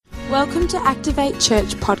Welcome to Activate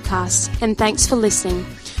Church podcast, and thanks for listening.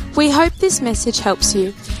 We hope this message helps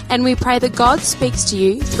you, and we pray that God speaks to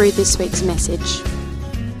you through this week's message.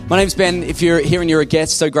 My name's Ben. If you're here and you're a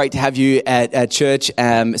guest, so great to have you at church,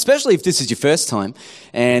 especially if this is your first time,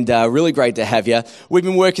 and really great to have you. We've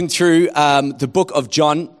been working through the book of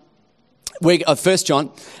John, First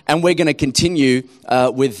John, and we're going to continue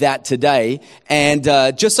with that today. And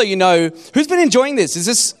just so you know, who's been enjoying this? Is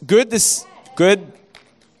this good? This good?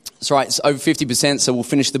 That's right. It's over 50%, so we'll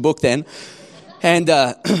finish the book then. And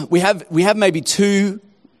we have maybe 2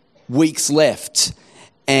 weeks left.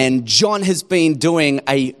 And John has been doing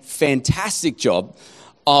a fantastic job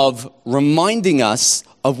of reminding us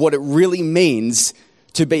of what it really means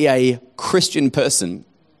to be a Christian person.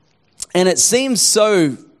 And it seems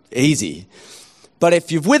so easy. But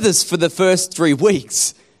if you're with us for the first 3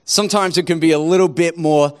 weeks, sometimes it can be a little bit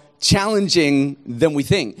more challenging than we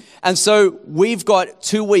think. And so we've got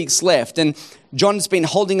 2 weeks left. And John's been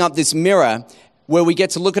holding up this mirror where we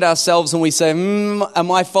get to look at ourselves and we say,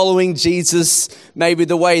 am I following Jesus maybe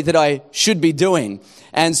the way that I should be doing?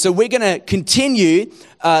 And so we're going to continue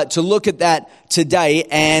to look at that today.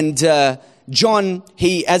 And John,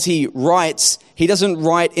 as he writes, he doesn't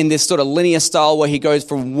write in this sort of linear style where he goes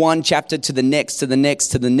from one chapter to the next, to the next,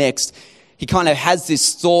 to the next. He kind of has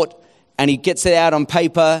this thought and he gets it out on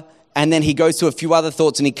paper and then he goes to a few other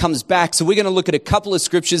thoughts and he comes back. So we're going to look at a couple of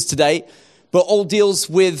scriptures today, but all deals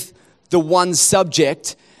with the one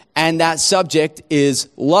subject, and that subject is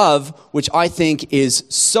love, which I think is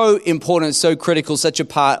so important, so critical, such a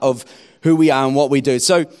part of who we are and what we do.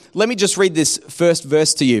 So let me just read this first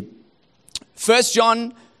verse to you. 1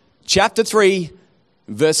 John chapter 3,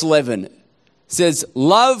 verse 11 says,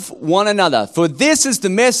 "Love one another, for this is the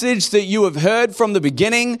message that you have heard from the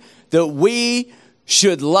beginning, that we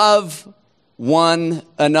should love one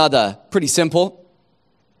another." Pretty simple.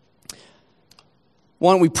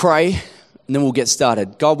 Why don't we pray and then we'll get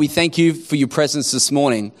started. God, we thank you for your presence this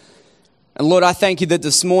morning. And Lord, I thank you that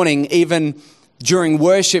this morning, even during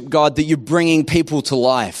worship, God, that you're bringing people to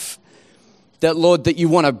life. That, Lord, that you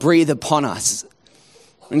want to breathe upon us.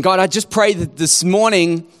 And God, I just pray that this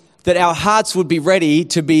morning that our hearts would be ready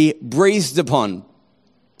to be breathed upon.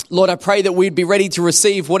 Lord, I pray that we'd be ready to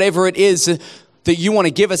receive whatever it is that you want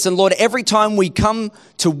to give us. And Lord, every time we come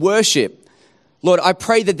to worship, Lord, I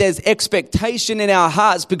pray that there's expectation in our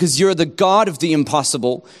hearts because you're the God of the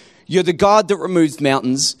impossible. You're the God that removes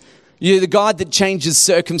mountains. You're the God that changes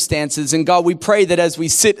circumstances. And God, we pray that as we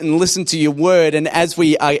sit and listen to your word and as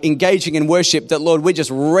we are engaging in worship, that, Lord, we're just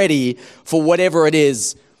ready for whatever it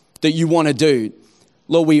is that you want to do.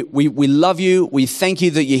 Lord, we love you. We thank you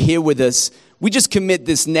that you're here with us. We just commit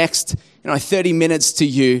this next 30 minutes to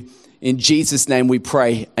you. In Jesus' name we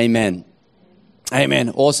pray. Amen.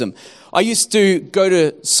 Amen. Awesome. I used to go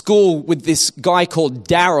to school with this guy called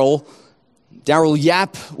Daryl. Daryl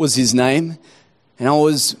Yap was his name. And I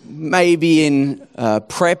was maybe in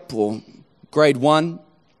prep or grade 1.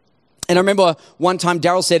 And I remember one time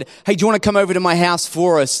Daryl said, "Hey, do you want to come over to my house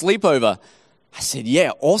for a sleepover?" I said,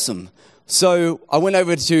 "Yeah, awesome." So I went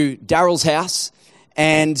over to Daryl's house.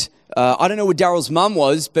 And I don't know where Daryl's mum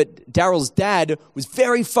was, but Daryl's dad was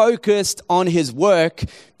very focused on his work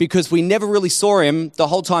because we never really saw him the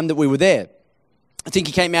whole time that we were there. I think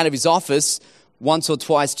he came out of his office once or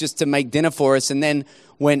twice just to make dinner for us and then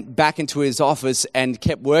went back into his office and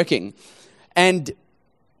kept working. And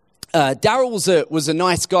Daryl was a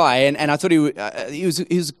nice guy, and I thought he was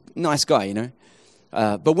a nice guy,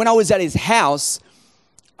 But when I was at his house,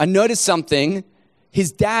 I noticed something.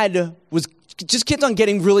 His dad just kept on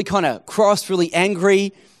getting really kind of cross, really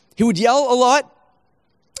angry. He would yell a lot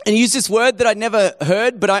and use this word that I'd never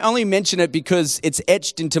heard, but I only mention it because it's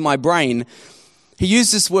etched into my brain. He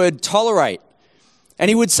used this word, tolerate. And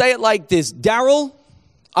he would say it like this: "Daryl,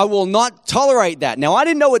 I will not tolerate that." Now, I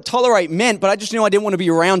didn't know what tolerate meant, but I just knew I didn't want to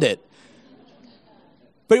be around it.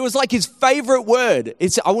 But it was like his favorite word.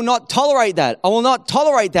 It's, "I will not tolerate that. I will not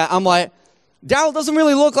tolerate that." I'm like, Daryl, doesn't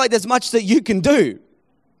really look like there's much that you can do.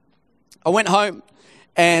 I went home,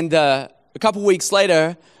 and a couple weeks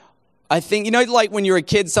later, I think, like when you're a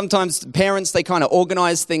kid, sometimes parents, they kind of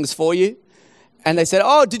organize things for you. And they said,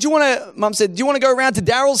 Mum said, "Do you want to go around to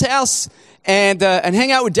Daryl's house and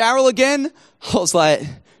hang out with Daryl again?" I was like,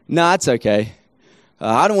 "Nah, it's okay.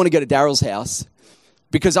 I don't want to go to Daryl's house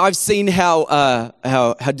because I've seen how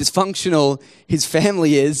dysfunctional his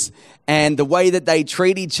family is and the way that they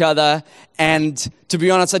treat each other. And to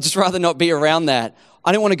be honest, I'd just rather not be around that.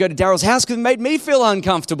 I didn't want to go to Daryl's house because it made me feel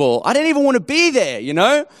uncomfortable. I didn't even want to be there,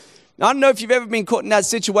 I don't know if you've ever been caught in that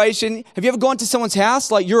situation. Have you ever gone to someone's house,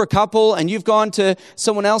 like you're a couple and you've gone to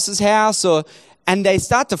someone else's house, and they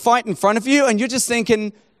start to fight in front of you, and you're just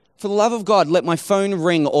thinking, for the love of God, let my phone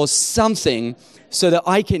ring or something so that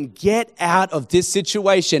I can get out of this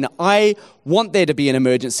situation. I want there to be an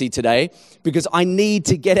emergency today because I need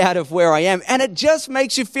to get out of where I am. And it just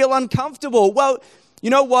makes you feel uncomfortable. Well,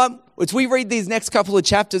 you know what? As we read these next couple of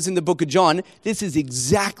chapters in the book of John, this is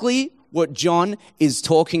exactly what John is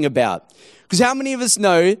talking about. Because how many of us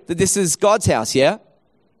know that this is God's house, yeah?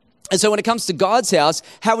 And so when it comes to God's house,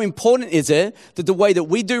 how important is it that the way that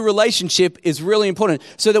we do relationship is really important?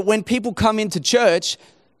 So that when people come into church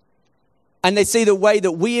and they see the way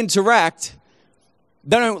that we interact,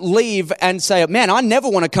 they don't leave and say, man, I never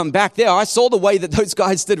want to come back there. I saw the way that those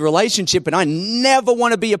guys did relationship and I never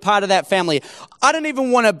want to be a part of that family. I don't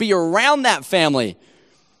even want to be around that family.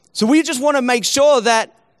 So we just want to make sure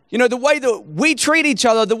that, you know, the way that we treat each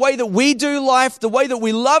other, the way that we do life, the way that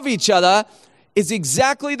we love each other is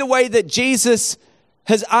exactly the way that Jesus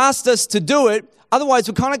has asked us to do it. Otherwise,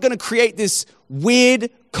 we're kind of going to create this weird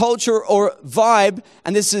culture or vibe,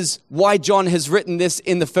 and this is why John has written this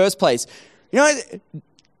in the first place. You know,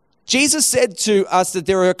 Jesus said to us that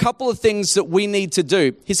there are a couple of things that we need to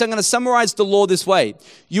do. He said, I'm going to summarize the law this way.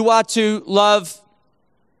 You are to love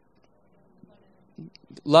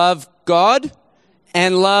God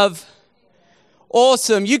and love.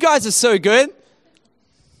 Awesome. You guys are so good.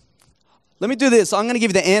 Let me do this. I'm going to give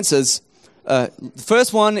you the answers. The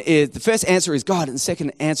first answer is God, and the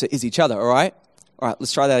second answer is each other, all right? All right,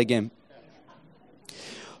 let's try that again.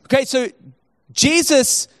 Okay, so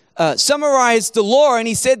Jesus summarized the law, and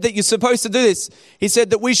he said that you're supposed to do this. He said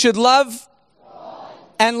that we should love God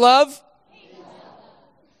and love.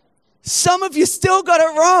 Some of you still got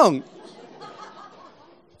it wrong.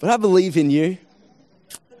 But I believe in you,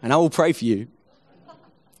 and I will pray for you.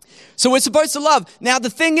 So we're supposed to love. Now, the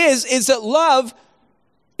thing is that love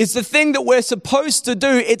is the thing that we're supposed to do.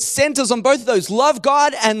 It centers on both of those, love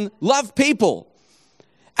God and love people.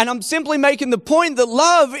 And I'm simply making the point that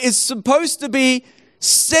love is supposed to be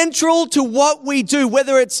central to what we do,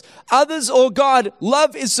 whether it's others or God.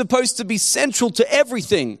 Love is supposed to be central to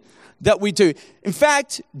everything that we do. In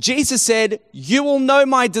fact, Jesus said, you will know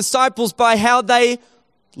my disciples by how they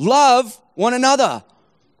love one another.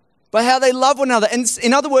 By how they love one another. And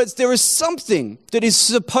in other words, there is something that is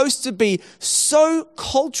supposed to be so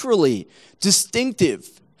culturally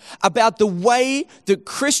distinctive about the way that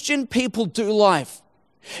Christian people do life.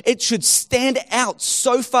 It should stand out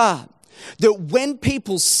so far that when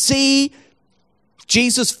people see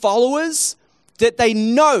Jesus followers, that they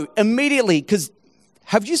know immediately, because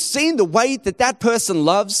have you seen the way that that person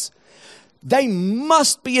loves? They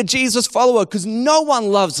must be a Jesus follower because no one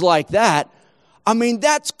loves like that. I mean,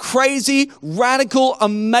 that's crazy, radical,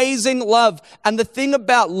 amazing love. And the thing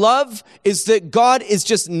about love is that God is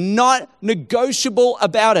just not negotiable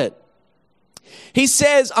about it. He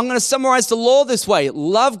says, I'm going to summarize the law this way.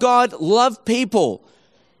 Love God, love people.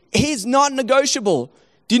 He's not negotiable.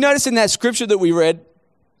 Do you notice in that scripture that we read,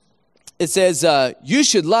 it says, you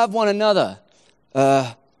should love one another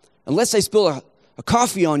unless they spill a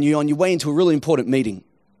coffee on your way into a really important meeting.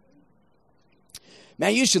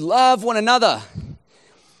 Man, you should love one another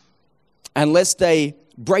unless they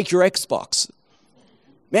break your Xbox.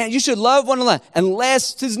 Man, you should love one another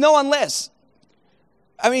unless, there's no unless.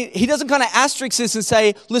 I mean, he doesn't kind of asterisk this and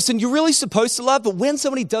say, listen, you're really supposed to love, but when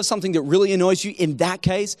somebody does something that really annoys you, in that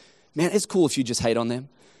case, man, it's cool if you just hate on them.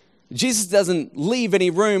 Jesus doesn't leave any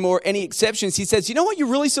room or any exceptions. He says, you know what you're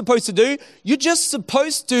really supposed to do? You're just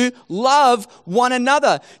supposed to love one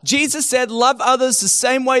another. Jesus said, love others the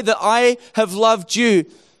same way that I have loved you.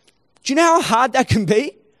 Do you know how hard that can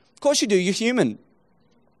be? Of course you do. You're human.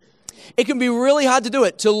 It can be really hard to do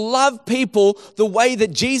it, to love people the way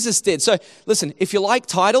that Jesus did. So listen, if you like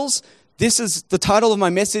titles, this is the title of my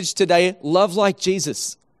message today, Love Like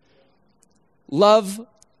Jesus. Love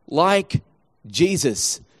like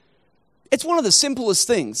Jesus. It's one of the simplest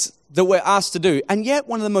things that we're asked to do, and yet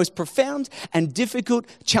one of the most profound and difficult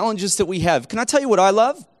challenges that we have. Can I tell you what I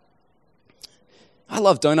love? I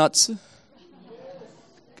love donuts.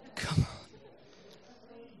 Come on.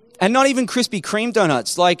 And not even Krispy Kreme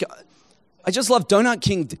donuts. Like, I just love Donut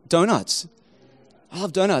King donuts. I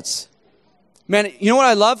love donuts. Man, you know what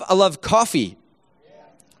I love? I love coffee.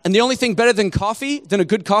 And the only thing better than coffee, than a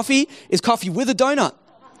good coffee, is coffee with a donut.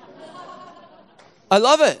 I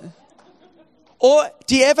love it. Or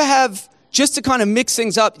do you ever have, just to kind of mix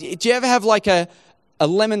things up, do you ever have like a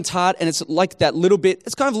lemon tart and it's like that little bit,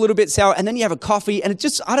 it's kind of a little bit sour, and then you have a coffee and it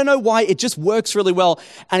just, I don't know why, it just works really well.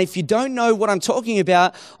 And if you don't know what I'm talking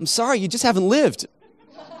about, I'm sorry, you just haven't lived.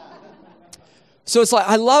 So it's like,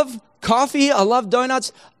 I love coffee, I love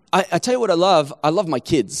donuts. I tell you what I love my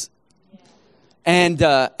kids. And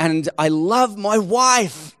I love my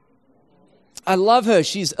wife. I love her.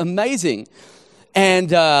 She's amazing.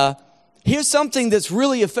 And here's something that's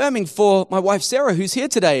really affirming for my wife, Sarah, who's here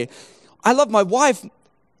today. I love my wife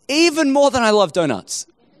even more than I love donuts.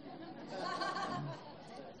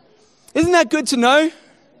 Isn't that good to know?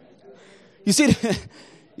 You see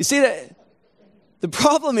that the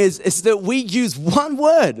problem is that we use one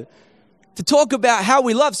word to talk about how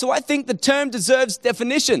we love. So I think the term deserves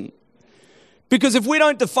definition. Because if we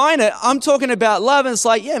don't define it, I'm talking about love, and it's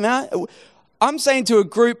like, yeah, man, I'm saying to a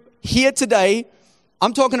group here today,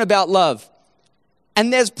 I'm talking about love.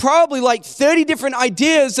 And there's probably like 30 different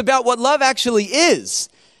ideas about what love actually is.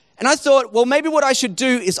 And I thought, well, maybe what I should do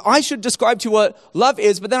is I should describe to you what love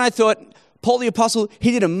is. But then I thought, Paul the Apostle,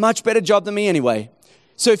 he did a much better job than me anyway.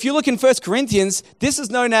 So if you look in 1 Corinthians, this is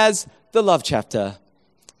known as the love chapter.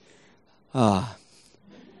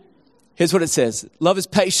 Here's what it says. Love is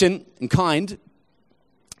patient and kind.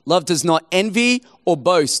 Love does not envy or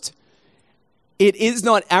boast. It is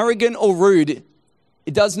not arrogant or rude.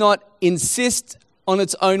 It does not insist on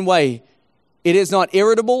its own way. It is not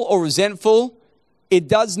irritable or resentful. It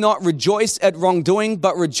does not rejoice at wrongdoing,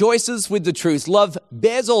 but rejoices with the truth. Love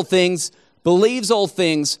bears all things, believes all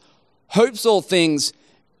things, hopes all things,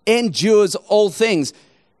 endures all things.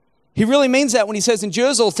 He really means that when he says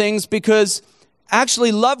endures all things, because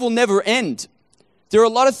actually love will never end. There are a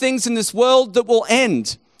lot of things in this world that will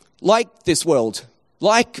end, like this world,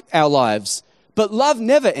 like our lives, but love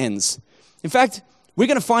never ends. In fact, we're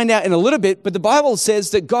going to find out in a little bit, but the Bible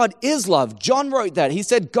says that God is love. John wrote that. He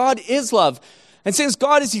said God is love. And since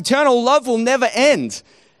God is eternal, love will never end.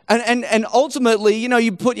 And ultimately,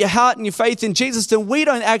 you put your heart and your faith in Jesus, then we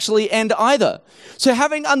don't actually end either. So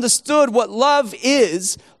having understood what love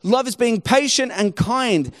is being patient and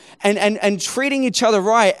kind and treating each other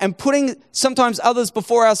right and putting sometimes others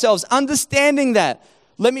before ourselves. Understanding that,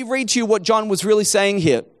 let me read to you what John was really saying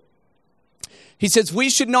here. He says, we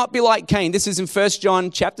should not be like Cain. This is in 1 John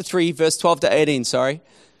chapter 3, verse 12 to 18,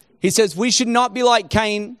 He says, we should not be like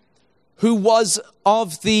Cain, who was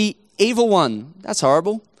of the evil one. That's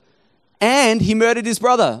horrible. And he murdered his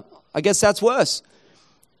brother. I guess that's worse.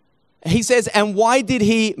 He says, and why did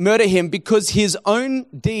he murder him? Because his own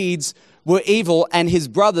deeds were evil and his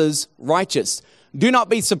brother's righteous. Do not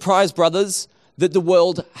be surprised, brothers, that the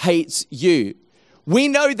world hates you. We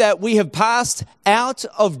know that we have passed out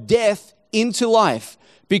of death into life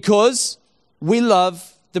because we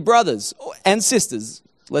love the brothers and sisters.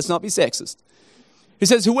 Let's not be sexist. He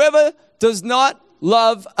says, whoever does not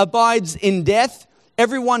love abides in death.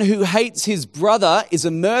 Everyone who hates his brother is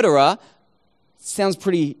a murderer. Sounds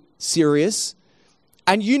pretty serious.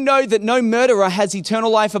 And you know that no murderer has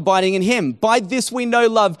eternal life abiding in him. By this we know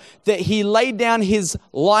love, that he laid down his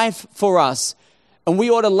life for us. And we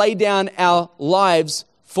ought to lay down our lives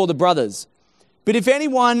for the brothers. But if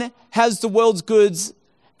anyone has the world's goods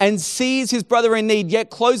and sees his brother in need, yet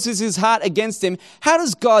closes his heart against him, how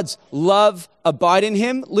does God's love abide in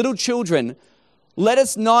him? Little children, let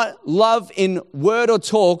us not love in word or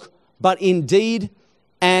talk, but in deed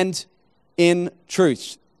and in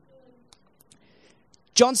truth.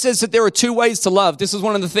 John says that there are two ways to love. This is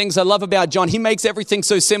one of the things I love about John. He makes everything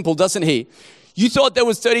so simple, doesn't he? You thought there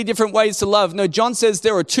was 30 different ways to love. No, John says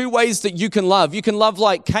there are two ways that you can love. You can love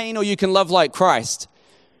like Cain or you can love like Christ.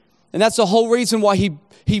 And that's the whole reason why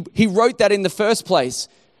he wrote that in the first place.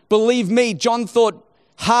 Believe me, John thought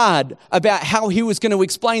hard about how he was going to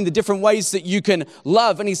explain the different ways that you can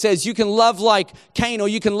love. And he says you can love like Cain or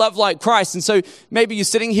you can love like Christ. And so maybe you're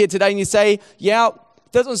sitting here today and you say, yeah,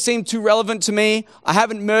 doesn't seem too relevant to me. I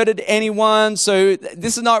haven't murdered anyone, so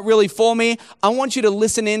this is not really for me. I want you to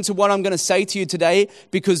listen in to what I'm going to say to you today,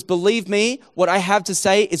 because believe me, what I have to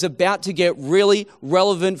say is about to get really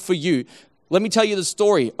relevant for you. Let me tell you the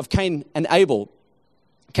story of Cain and Abel.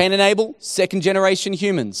 Cain and Abel, second generation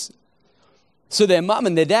humans. So their mum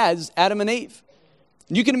and their dad's Adam and Eve.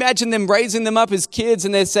 You can imagine them raising them up as kids,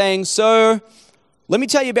 and they're saying, so let me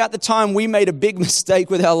tell you about the time we made a big mistake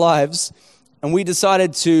with our lives and we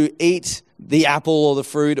decided to eat the apple or the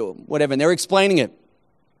fruit or whatever. And they're explaining it.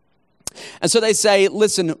 And so they say,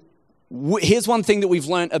 listen, here's one thing that we've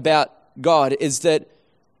learned about God is that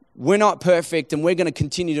we're not perfect and we're going to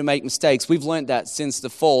continue to make mistakes. We've learned that since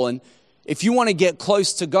the fall. And if you want to get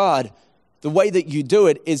close to God, the way that you do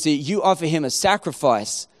it is that you offer him a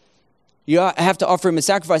sacrifice. You have to offer him a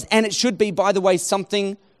sacrifice. And it should be, by the way,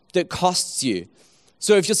 something that costs you.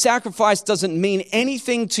 So if your sacrifice doesn't mean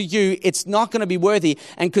anything to you, it's not going to be worthy.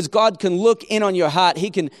 And because God can look in on your heart, he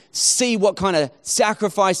can see what kind of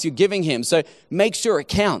sacrifice you're giving him. So make sure it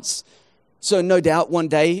counts. So no doubt one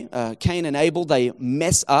day, Cain and Abel, they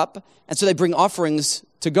mess up, and so they bring offerings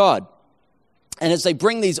to God. And as they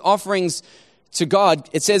bring these offerings to God,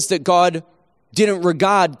 it says that God didn't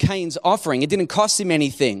regard Cain's offering. It didn't cost him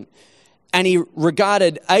anything. And he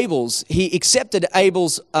regarded Abel's. He accepted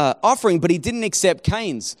Abel's offering, but he didn't accept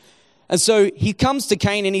Cain's. And so he comes to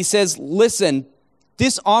Cain and he says, listen,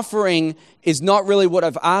 this offering is not really what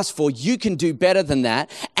I've asked for. You can do better than that.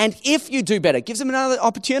 And if you do better, gives him another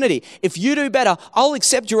opportunity. If you do better, I'll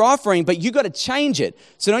accept your offering, but you got to change it.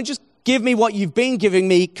 So don't just give me what you've been giving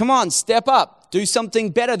me. Come on, step up. Do something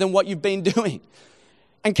better than what you've been doing.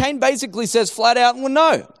 And Cain basically says flat out, well,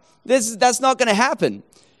 no, that's not going to happen.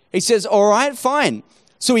 He says, all right, fine.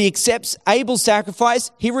 So he accepts Abel's sacrifice.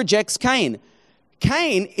 He rejects Cain.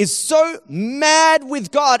 Cain is so mad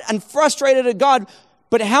with God and frustrated at God.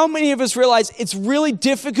 But how many of us realize it's really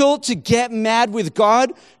difficult to get mad with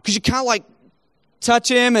God because you can't like touch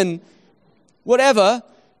him and whatever.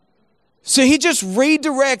 So he just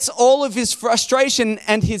redirects all of his frustration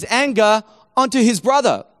and his anger onto his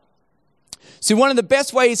brother. See, one of the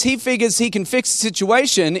best ways he figures he can fix the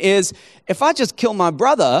situation is if I just kill my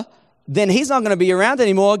brother, then he's not going to be around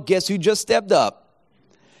anymore. Guess who just stepped up?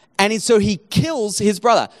 And so he kills his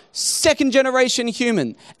brother. Second generation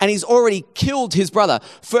human. And he's already killed his brother.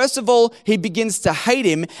 First of all, he begins to hate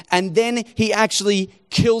him. And then he actually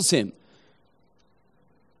kills him.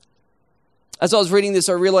 As I was reading this,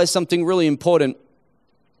 I realized something really important.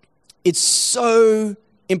 It's so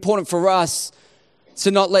important for us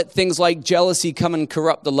to not let things like jealousy come and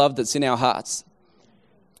corrupt the love that's in our hearts.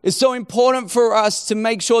 It's so important for us to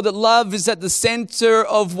make sure that love is at the center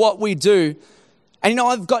of what we do. And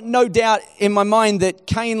I've got no doubt in my mind that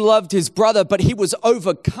Cain loved his brother, but he was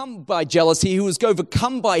overcome by jealousy. He was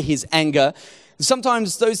overcome by his anger.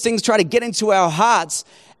 Sometimes those things try to get into our hearts.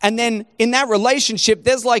 And then in that relationship,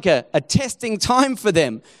 there's like a testing time for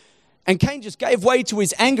them. And Cain just gave way to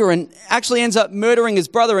his anger and actually ends up murdering his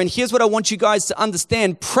brother. And here's what I want you guys to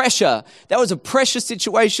understand. Pressure. That was a pressure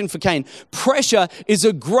situation for Cain. Pressure is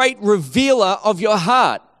a great revealer of your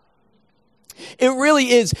heart. It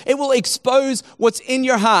really is. It will expose what's in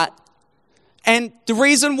your heart. And the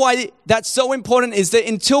reason why that's so important is that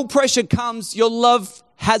until pressure comes, your love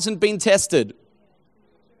hasn't been tested.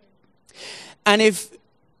 And if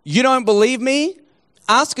you don't believe me,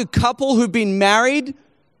 ask a couple who've been married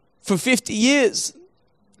for 50 years.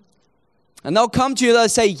 And they'll come to you, they'll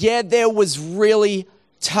say, yeah, there was really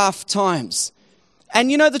tough times. And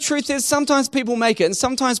the truth is sometimes people make it and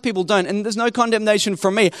sometimes people don't. And there's no condemnation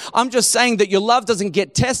from me. I'm just saying that your love doesn't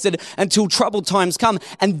get tested until troubled times come.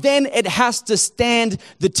 And then it has to stand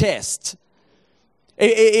the test.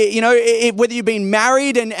 Whether you've been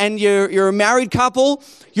married and you're a married couple,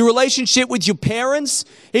 your relationship with your parents,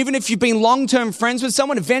 even if you've been long-term friends with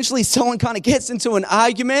someone, eventually someone kind of gets into an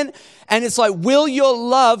argument and it's like, will your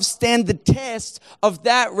love stand the test of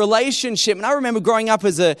that relationship? And I remember growing up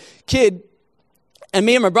as a kid, and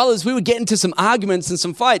me and my brothers, we would get into some arguments and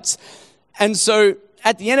some fights. And so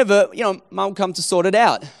at the end of it, Mum would come to sort it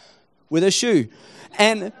out with her shoe.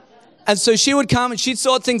 And so she would come and she'd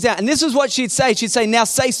sort things out. And this is what she'd say. She'd say, now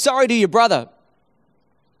say sorry to your brother.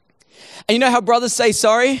 And you know how brothers say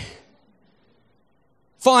sorry?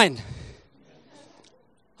 Fine.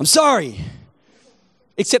 I'm sorry.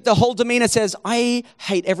 Except the whole demeanor says, I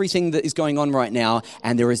hate everything that is going on right now,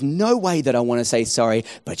 and there is no way that I want to say sorry,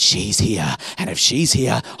 but she's here. And if she's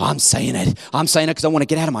here, I'm saying it. I'm saying it because I want to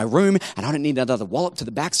get out of my room, and I don't need another wallop to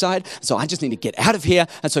the backside, so I just need to get out of here.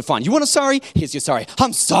 And so fine, you want a sorry? Here's your sorry.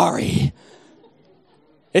 I'm sorry.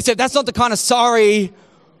 Except that's not the kind of sorry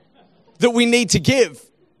that we need to give.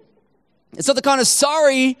 It's not the kind of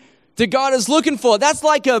sorry that God is looking for. That's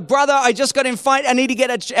like a brother, I just got in a fight, I need to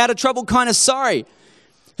get out of trouble kind of sorry.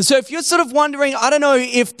 So if you're sort of wondering, I don't know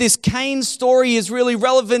if this Cain story is really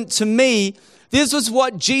relevant to me, this was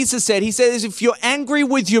what Jesus said. He says, if you're angry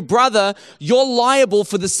with your brother, you're liable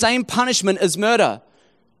for the same punishment as murder.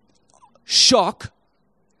 Shock.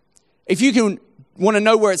 If you want to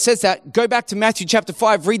know where it says that, go back to Matthew chapter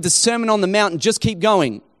 5, read the Sermon on the Mount and just keep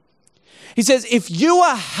going. He says, if you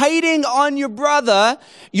are hating on your brother,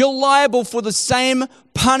 you're liable for the same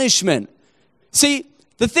punishment. See,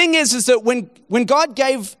 the thing is that when God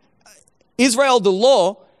gave Israel the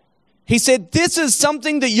law, he said, this is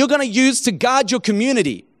something that you're going to use to guard your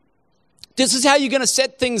community. This is how you're going to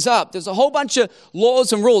set things up. There's a whole bunch of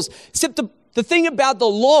laws and rules. Except the thing about the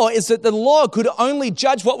law is that the law could only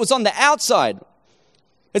judge what was on the outside.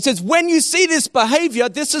 It says, when you see this behavior,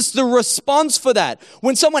 this is the response for that.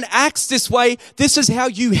 When someone acts this way, this is how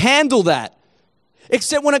you handle that.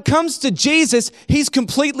 Except when it comes to Jesus, he's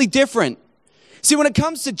completely different. See, when it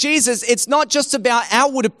comes to Jesus, it's not just about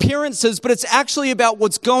outward appearances, but it's actually about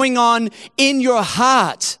what's going on in your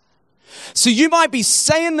heart. So you might be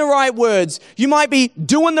saying the right words, you might be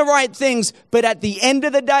doing the right things, but at the end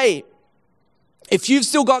of the day, if you've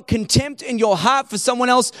still got contempt in your heart for someone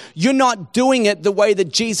else, you're not doing it the way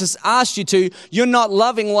that Jesus asked you to. You're not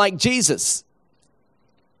loving like Jesus.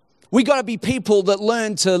 We got to be people that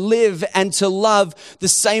learn to live and to love the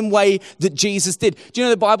same way that Jesus did. Do you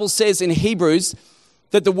know the Bible says in Hebrews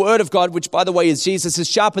that the word of God, which by the way is Jesus, is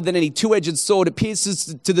sharper than any two-edged sword. It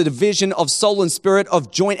pierces to the division of soul and spirit,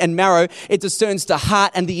 of joint and marrow. It discerns the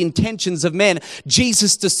heart and the intentions of men.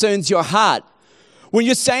 Jesus discerns your heart. When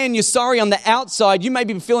you're saying you're sorry on the outside, you may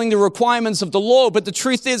be feeling the requirements of the law, but the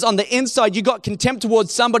truth is on the inside, you got contempt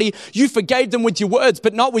towards somebody. You forgave them with your words,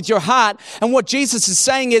 but not with your heart. And what Jesus is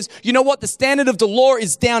saying is, you know what? The standard of the law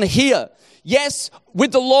is down here. Yes,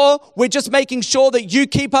 with the law, we're just making sure that you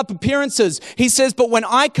keep up appearances. He says, but when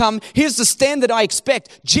I come, here's the standard I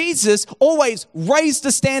expect. Jesus always raised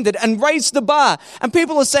the standard and raised the bar. And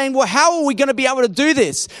people are saying, well, how are we going to be able to do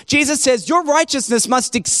this? Jesus says, your righteousness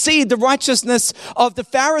must exceed the righteousness of the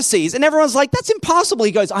Pharisees. And everyone's like, that's impossible.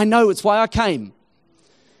 He goes, I know, it's why I came.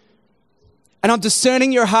 And I'm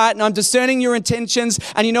discerning your heart and I'm discerning your intentions.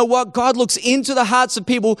 And you know what? God looks into the hearts of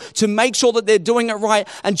people to make sure that they're doing it right.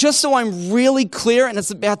 And just so I'm really clear, and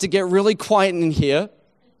it's about to get really quiet in here,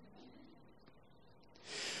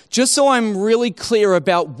 just so I'm really clear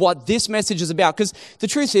about what this message is about, because the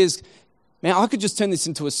truth is, man, I could just turn this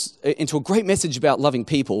into a great message about loving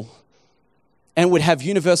people and it would have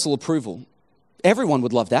universal approval. Everyone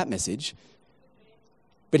would love that message.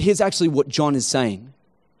 But here's actually what John is saying.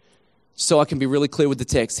 So I can be really clear with the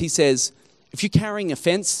text. He says, if you're carrying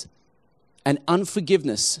offense and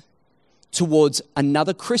unforgiveness towards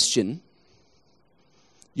another Christian,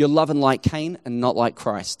 you're loving like Cain and not like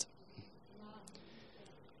Christ.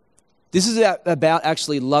 This is about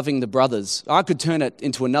actually loving the brothers. I could turn it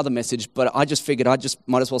into another message, but I just figured I just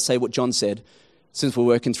might as well say what John said since we're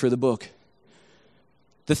working through the book.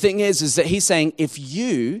 The thing is that he's saying, if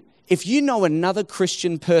you know another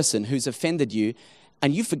Christian person who's offended you,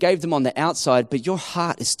 and you forgave them on the outside, but your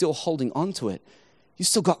heart is still holding on to it. You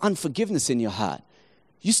still got unforgiveness in your heart.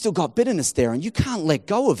 You still got bitterness there, and you can't let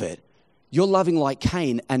go of it. You're loving like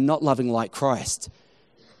Cain and not loving like Christ.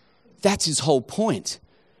 That's his whole point,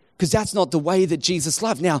 because that's not the way that Jesus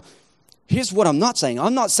loved. Now, here's what I'm not saying.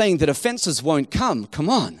 I'm not saying that offenses won't come. Come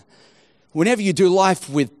on. Whenever you do life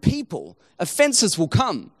with people, offenses will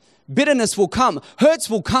come. Bitterness will come. Hurts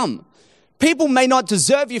will come. People may not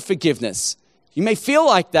deserve your forgiveness. You may feel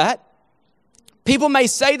like that. People may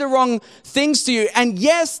say the wrong things to you. And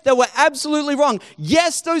yes, they were absolutely wrong.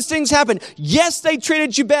 Yes, those things happened. Yes, they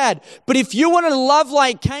treated you bad. But if you want to love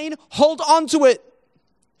like Cain, hold on to it.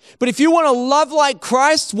 But if you want to love like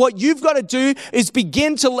Christ, what you've got to do is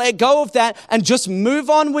begin to let go of that and just move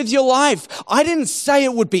on with your life. I didn't say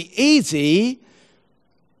it would be easy.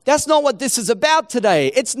 That's not what this is about today.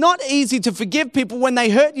 It's not easy to forgive people when they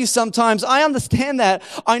hurt you sometimes. I understand that.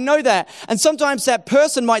 I know that. And sometimes that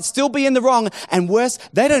person might still be in the wrong. And worse,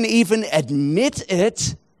 they don't even admit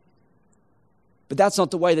it. But that's not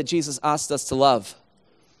the way that Jesus asked us to love.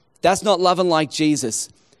 That's not loving like Jesus.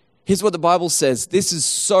 Here's what the Bible says. This is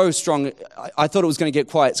so strong. I thought it was going to get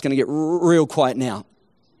quiet. It's going to get real quiet now.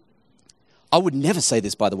 I would never say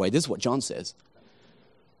this, by the way. This is what John says.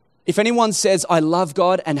 If anyone says, I love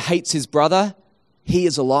God and hates his brother, he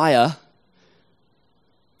is a liar.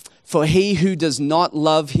 For he who does not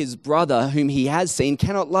love his brother whom he has seen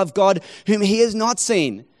cannot love God whom he has not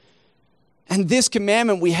seen. And this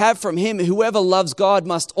commandment we have from him, whoever loves God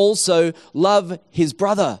must also love his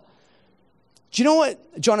brother. Do you know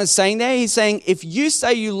what John is saying there? He's saying, if you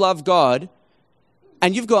say you love God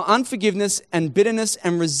and you've got unforgiveness and bitterness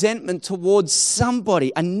and resentment towards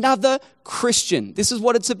somebody, another Christian, this is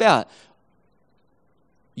what it's about.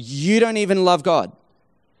 You don't even love God.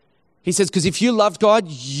 He says, because if you loved God,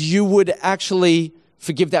 you would actually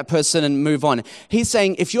forgive that person and move on. He's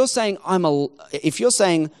saying, if you're saying I'm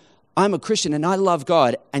a Christian and I love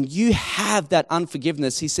God, and you have that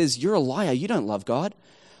unforgiveness, he says, you're a liar. You don't love God.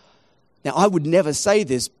 Now, I would never say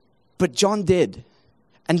this, but John did.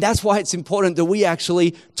 And that's why it's important that we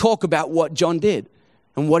actually talk about what John did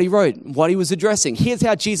and what he wrote, what he was addressing. Here's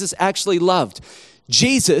how Jesus actually loved.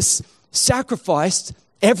 Jesus sacrificed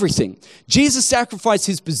everything. Jesus sacrificed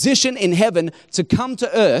his position in heaven to come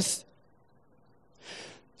to earth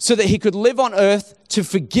so that he could live on earth to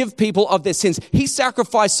forgive people of their sins. He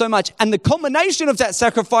sacrificed so much, and the culmination of that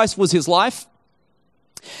sacrifice was his life.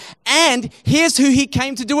 And here's who he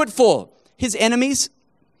came to do it for: his enemies.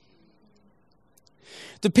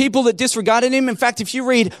 the people that disregarded him. In fact, if you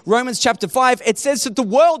read Romans chapter 5, it says that the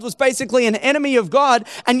world was basically an enemy of God.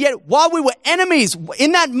 And yet while we were enemies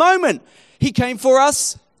in that moment, he came for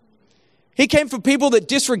us. He came for people that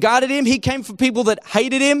disregarded him. He came for people that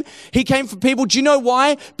hated him. He came for people. Do you know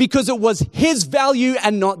why? Because it was his value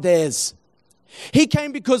and not theirs. He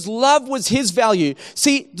came because love was his value.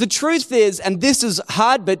 See, the truth is, and this is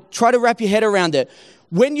hard, but try to wrap your head around it.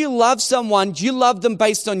 When you love someone, you love them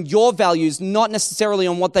based on your values, not necessarily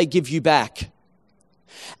on what they give you back.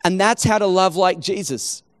 And that's how to love like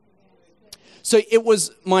Jesus. So it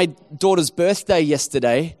was my daughter's birthday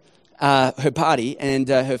yesterday, her party, and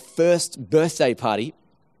her first birthday party.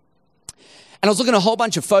 And I was looking at a whole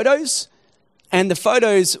bunch of photos, and the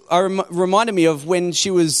photos reminded me of when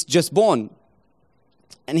she was just born.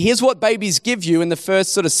 And here's what babies give you in the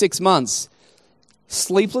first sort of 6 months.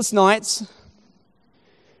 Sleepless nights,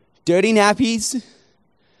 dirty nappies,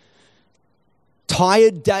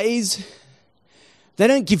 tired days. They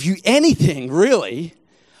don't give you anything, really.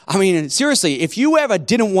 I mean, seriously, if you ever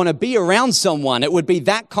didn't want to be around someone, it would be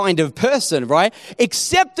that kind of person, right?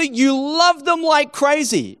 Except that you love them like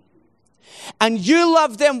crazy. And you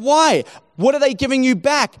love them. Why? What are they giving you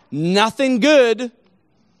back? Nothing good.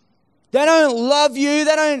 They don't love you.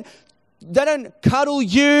 They don't cuddle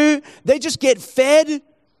you. They just get fed.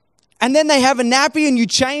 And then they have a nappy and you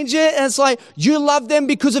change it. And it's like you love them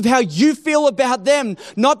because of how you feel about them,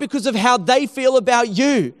 not because of how they feel about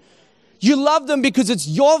you. You love them because it's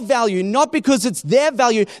your value, not because it's their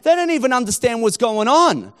value. They don't even understand what's going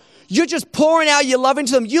on. You're just pouring out your love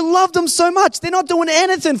into them. You love them so much. They're not doing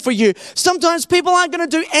anything for you. Sometimes people aren't going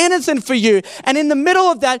to do anything for you. And in the middle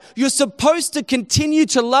of that, you're supposed to continue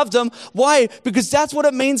to love them. Why? Because that's what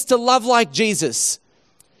it means to love like Jesus.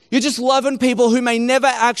 You're just loving people who may never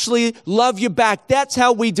actually love you back. That's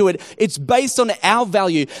how we do it. It's based on our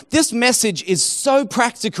value. This message is so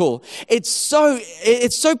practical. It's so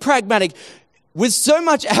pragmatic with so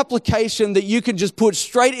much application that you can just put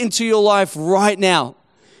straight into your life right now.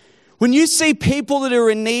 When you see people that are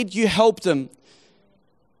in need, you help them.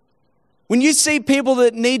 When you see people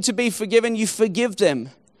that need to be forgiven, you forgive them.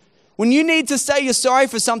 When you need to say you're sorry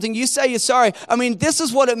for something, you say you're sorry. I mean, this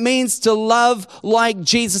is what it means to love like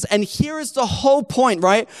Jesus. And here is the whole point,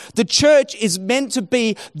 right? The church is meant to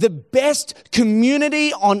be the best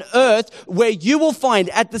community on earth where you will find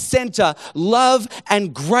at the center love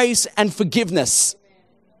and grace and forgiveness.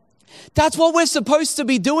 That's what we're supposed to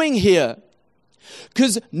be doing here.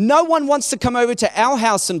 Because no one wants to come over to our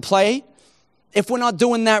house and play if we're not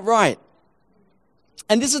doing that right.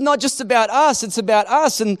 And this is not just about us, it's about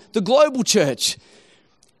us and the global church.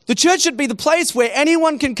 The church should be the place where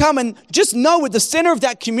anyone can come and just know at the center of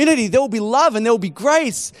that community there will be love and there will be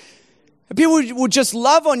grace. And people will just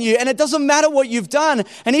love on you, and it doesn't matter what you've done.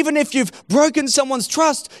 And even if you've broken someone's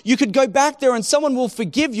trust, you could go back there and someone will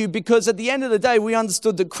forgive you, because at the end of the day, we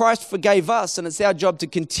understood that Christ forgave us, and it's our job to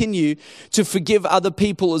continue to forgive other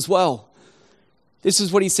people as well. This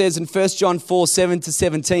is what he says in 1 John 4,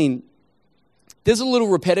 7-17. This is a little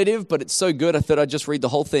repetitive, but it's so good, I thought I'd just read the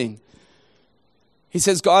whole thing. He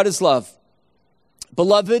says, God is love.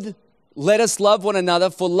 Beloved, let us love one another,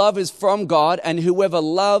 for love is from God, and whoever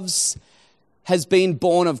loves has been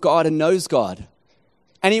born of God and knows God.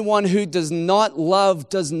 Anyone who does not love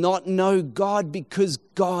does not know God, because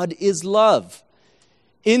God is love.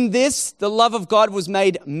 In this, the love of God was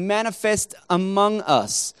made manifest among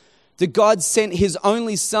us, that God sent his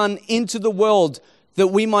only Son into the world that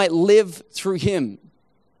we might live through him.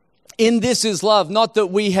 In this is love, not that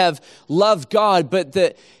we have loved God, but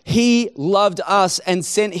that he loved us and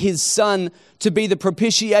sent his Son to be the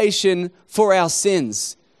propitiation for our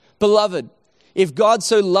sins. Beloved, if God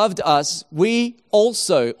so loved us, we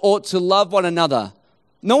also ought to love one another.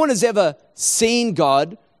 No one has ever seen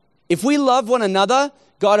God. If we love one another,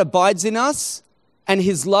 God abides in us, and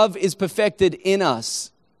his love is perfected in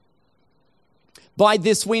us. By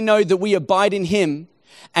this we know that we abide in him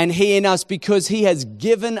and he in us, because he has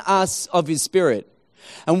given us of his Spirit.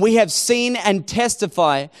 And we have seen and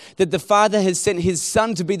testify that the Father has sent his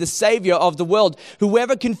Son to be the Savior of the world.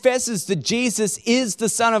 Whoever confesses that Jesus is the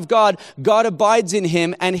Son of God, God abides in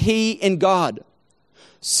him and he in God.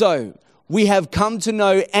 So we have come to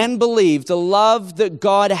know and believe the love that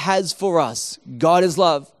God has for us. God is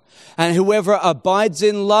love. And whoever abides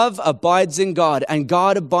in love abides in God, and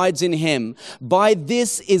God abides in him. By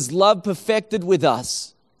this is love perfected with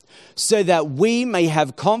us, so that we may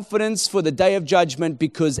have confidence for the day of judgment,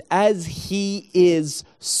 because as he is,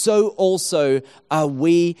 so also are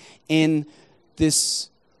we in this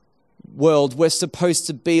world. We're supposed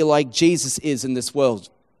to be like Jesus is in this world.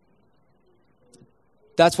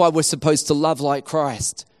 That's why we're supposed to love like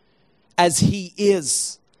Christ. As he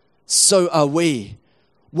is, so are we.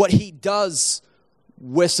 What he does,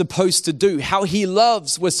 we're supposed to do. How he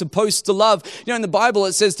loves, we're supposed to love. You know, in the Bible,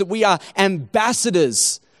 it says that we are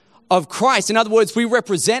ambassadors of Christ. In other words, we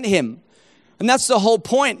represent him. And that's the whole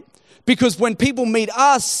point. Because when people meet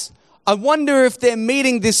us, I wonder if they're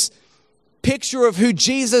meeting this picture of who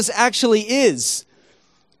Jesus actually is.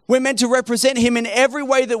 We're meant to represent him in every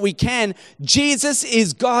way that we can. Jesus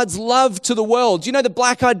is God's love to the world. You know, the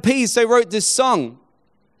Black Eyed Peas, they wrote this song.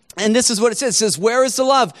 And this is what it says. It says, where is the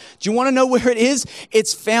love? Do you want to know where it is?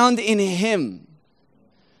 It's found in him.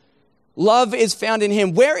 Love is found in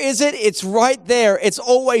him. Where is it? It's right there. It's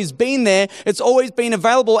always been there. It's always been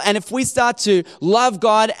available. And if we start to love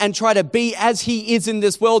God and try to be as he is in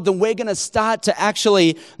this world, then we're going to start to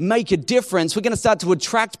actually make a difference. We're going to start to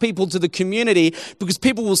attract people to the community because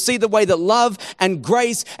people will see the way that love and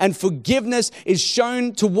grace and forgiveness is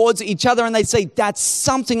shown towards each other. And they say, that's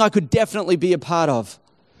something I could definitely be a part of.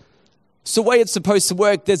 It's the way it's supposed to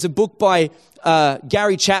work. There's a book by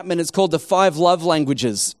Gary Chapman. It's called The 5 Love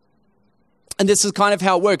Languages. And this is kind of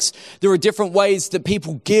how it works. There are different ways that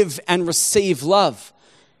people give and receive love.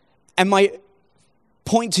 And my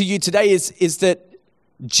point to you today is that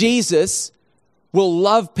Jesus will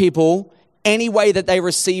love people any way that they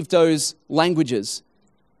receive those languages.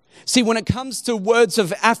 See, when it comes to words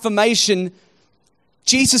of affirmation,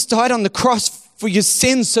 Jesus died on the cross for your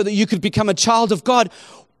sins so that you could become a child of God.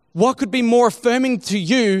 What could be more affirming to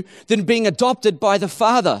you than being adopted by the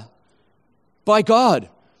Father, by God?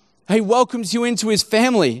 He welcomes you into his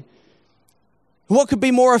family. What could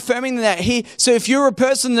be more affirming than that? So if you're a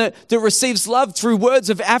person that receives love through words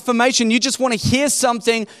of affirmation, you just want to hear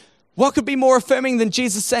something, what could be more affirming than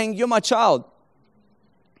Jesus saying, you're my child?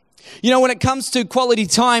 You know, when it comes to quality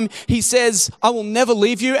time, he says, I will never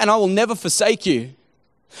leave you and I will never forsake you.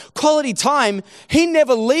 Quality time, he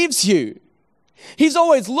never leaves you. He's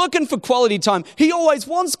always looking for quality time. He always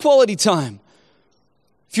wants quality time.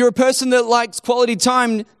 If you're a person that likes quality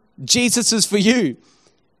time, Jesus is for you.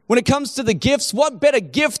 When it comes to the gifts, what better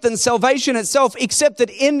gift than salvation itself, except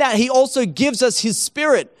that in that he also gives us his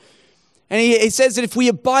Spirit. And he says that if we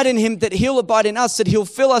abide in him, that he'll abide in us, that he'll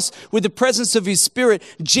fill us with the presence of his Spirit.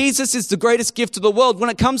 Jesus is the greatest gift of the world.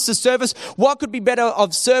 When it comes to service, what could be better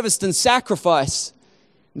of service than sacrifice?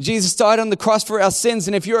 Jesus died on the cross for our sins.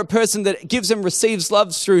 And if you're a person that gives and receives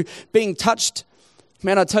love through being touched,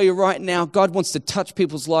 man, I tell you right now, God wants to touch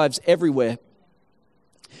people's lives everywhere.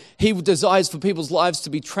 He desires for people's lives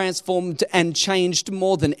to be transformed and changed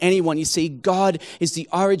more than anyone. You see, God is the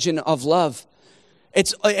origin of love.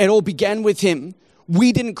 It all began with him.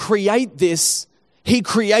 We didn't create this. He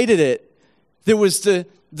created it. There was the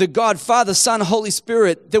God, Father, Son, Holy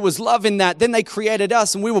Spirit. There was love in that. Then they created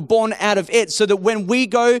us and we were born out of it, so that when we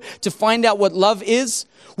go to find out what love is,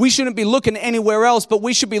 we shouldn't be looking anywhere else, but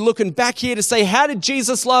we should be looking back here to say, how did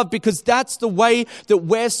Jesus love? Because that's the way that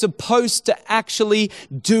we're supposed to actually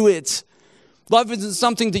do it. Love isn't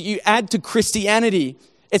something that you add to Christianity.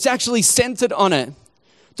 It's actually centered on it.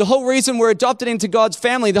 The whole reason we're adopted into God's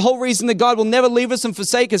family, the whole reason that God will never leave us and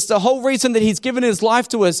forsake us, the whole reason that he's given his life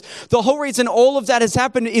to us, the whole reason all of that has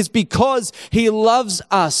happened is because he loves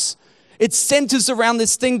us. It centers around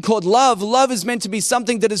this thing called love. Love is meant to be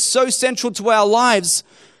something that is so central to our lives.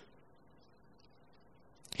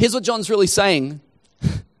 Here's what John's really saying.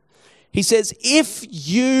 He says, if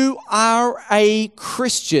you are a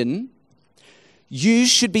Christian, you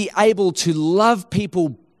should be able to love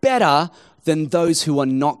people better than those who are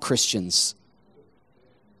not Christians.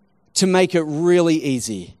 To make it really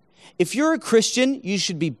easy. If you're a Christian, you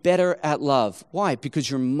should be better at love. Why? Because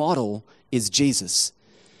your model is Jesus.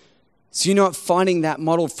 So you're not finding that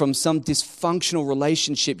model from some dysfunctional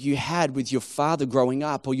relationship you had with your father growing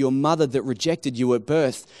up or your mother that rejected you at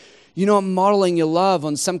birth. You're not modeling your love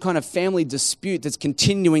on some kind of family dispute that's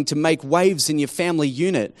continuing to make waves in your family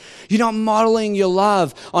unit. You're not modeling your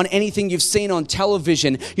love on anything you've seen on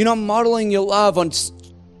television. You're not modeling your love on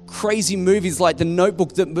crazy movies like The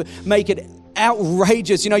Notebook that make it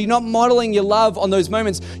outrageous. You know, you're not modeling your love on those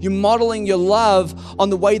moments. You're modeling your love on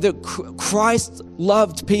the way that Christ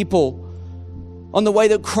loved people, on the way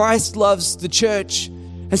that Christ loves the church.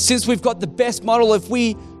 And since we've got the best model, if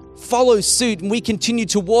we follow suit and we continue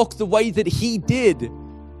to walk the way that he did,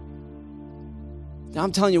 now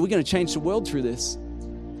I'm telling you, we're going to change the world through this.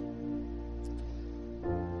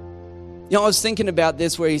 You know, I was thinking about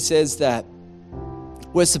this where he says that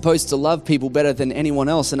we're supposed to love people better than anyone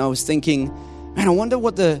else. And I was thinking, man, I wonder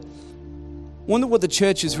what the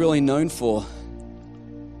church is really known for.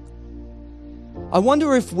 I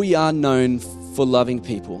wonder if we are known for loving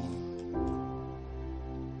people.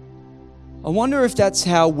 I wonder if that's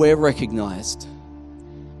how we're recognized.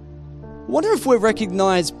 I wonder if we're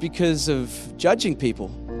recognized because of judging people.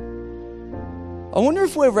 I wonder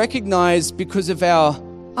if we're recognized because of our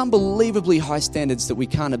unbelievably high standards that we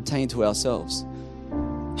can't obtain to ourselves.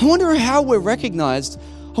 I wonder how we're recognized.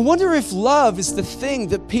 I wonder if love is the thing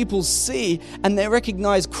that people see and they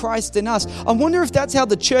recognize Christ in us. I wonder if that's how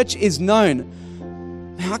the church is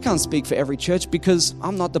known. Now, I can't speak for every church because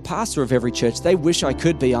I'm not the pastor of every church. They wish I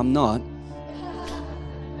could be, I'm not.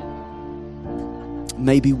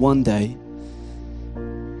 Maybe one day.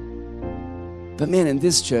 But man, in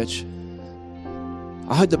this church,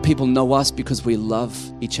 I hope that people know us because we love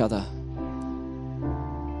each other.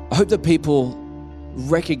 I hope that people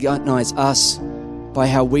recognize us by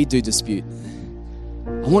how we do dispute.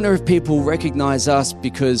 I wonder if people recognize us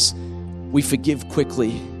because we forgive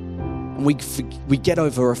quickly and we get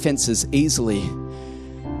over offenses easily.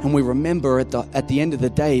 And we remember at the end of the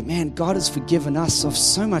day, man, God has forgiven us of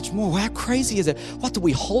so much more. How crazy is it? What, do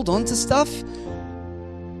we hold on to stuff?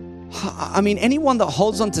 I mean, anyone that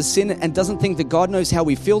holds on to sin and doesn't think that God knows how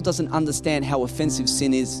we feel doesn't understand how offensive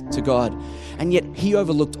sin is to God. And yet he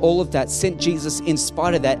overlooked all of that, sent Jesus in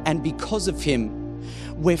spite of that, and because of him,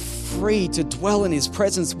 we're free to dwell in his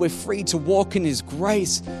presence. We're free to walk in his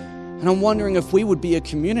grace. And I'm wondering if we would be a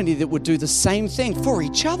community that would do the same thing for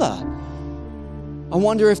each other. I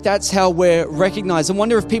wonder if that's how we're recognized. I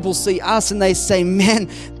wonder if people see us and they say, man,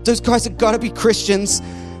 those guys have got to be Christians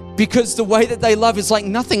because the way that they love is like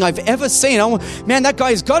nothing I've ever seen. Man, that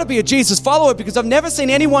guy has got to be a Jesus follower because I've never seen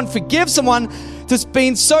anyone forgive someone that's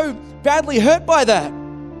been so badly hurt by that. You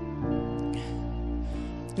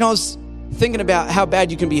know, I was thinking about how bad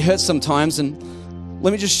you can be hurt sometimes, and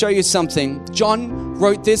let me just show you something. John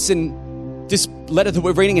wrote this in this letter that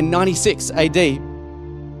we're reading in 96 AD.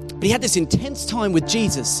 But he had this intense time with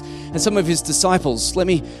Jesus and some of his disciples. Let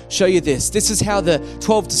me show you this. This is how the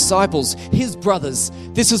 12 disciples, his brothers,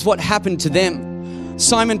 this is what happened to them.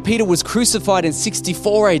 Simon Peter was crucified in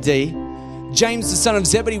 64 AD. James, the son of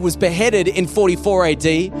Zebedee, was beheaded in 44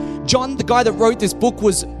 AD. John, the guy that wrote this book,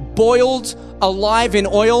 was boiled alive in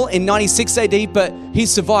oil in 96 AD, but he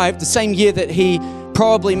survived the same year that he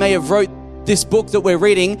probably may have wrote this book that we're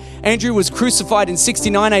reading. Andrew was crucified in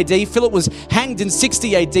 69 AD. Philip was hanged in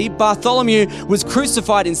 60 AD. Bartholomew was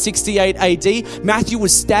crucified in 68 AD. Matthew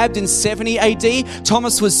was stabbed in 70 AD.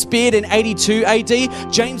 Thomas was speared in 82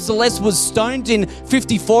 AD. James the Less was stoned in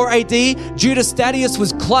 54 AD. Judas Thaddeus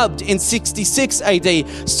was clubbed in 66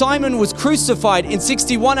 AD. Simon was crucified in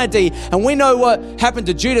 61 AD. And we know what happened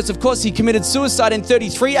to Judas. Of course, he committed suicide in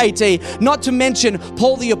 33 AD. Not to mention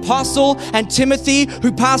Paul the Apostle and Timothy,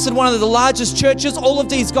 who pastored one of the largest churches. All of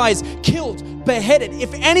these guys killed, beheaded.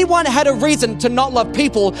 If anyone had a reason to not love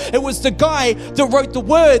people, it was the guy that wrote the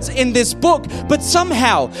words in this book. But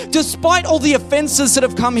somehow, despite all the offenses that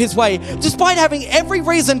have come his way, despite having every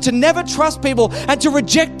reason to never trust people and to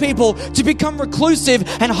reject people, to become reclusive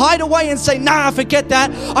and hide away and say, nah, forget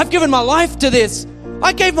that. I've given my life to this.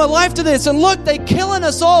 I gave my life to this. And look, they're killing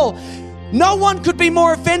us all. No one could be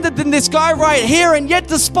more offended than this guy right here. And yet,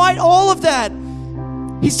 despite all of that,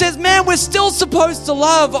 he says, man, we're still supposed to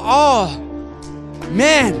love. Oh,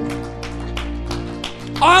 man.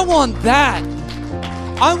 I want that.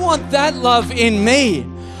 I want that love in me.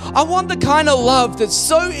 I want the kind of love that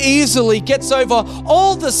so easily gets over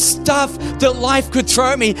all the stuff that life could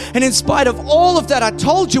throw me. And in spite of all of that, I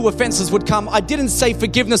told you offenses would come. I didn't say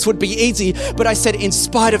forgiveness would be easy, but I said in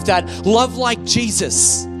spite of that, love like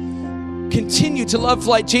Jesus. Continue to love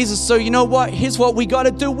like Jesus. So you know what? Here's what we got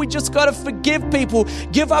to do. We just got to forgive people.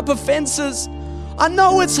 Give up offenses. I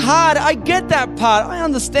know it's hard. I get that part. I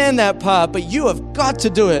understand that part. But you have got to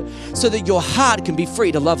do it so that your heart can be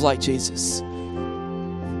free to love like Jesus.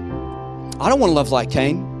 I don't want to love like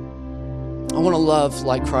Cain. I want to love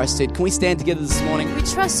like Christ did. Can we stand together this morning? We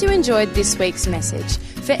trust you enjoyed this week's message.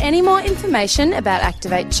 For any more information about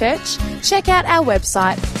Activate Church, check out our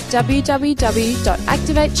website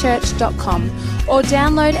www.activatechurch.com or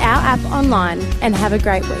download our app online, and have a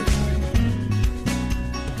great week.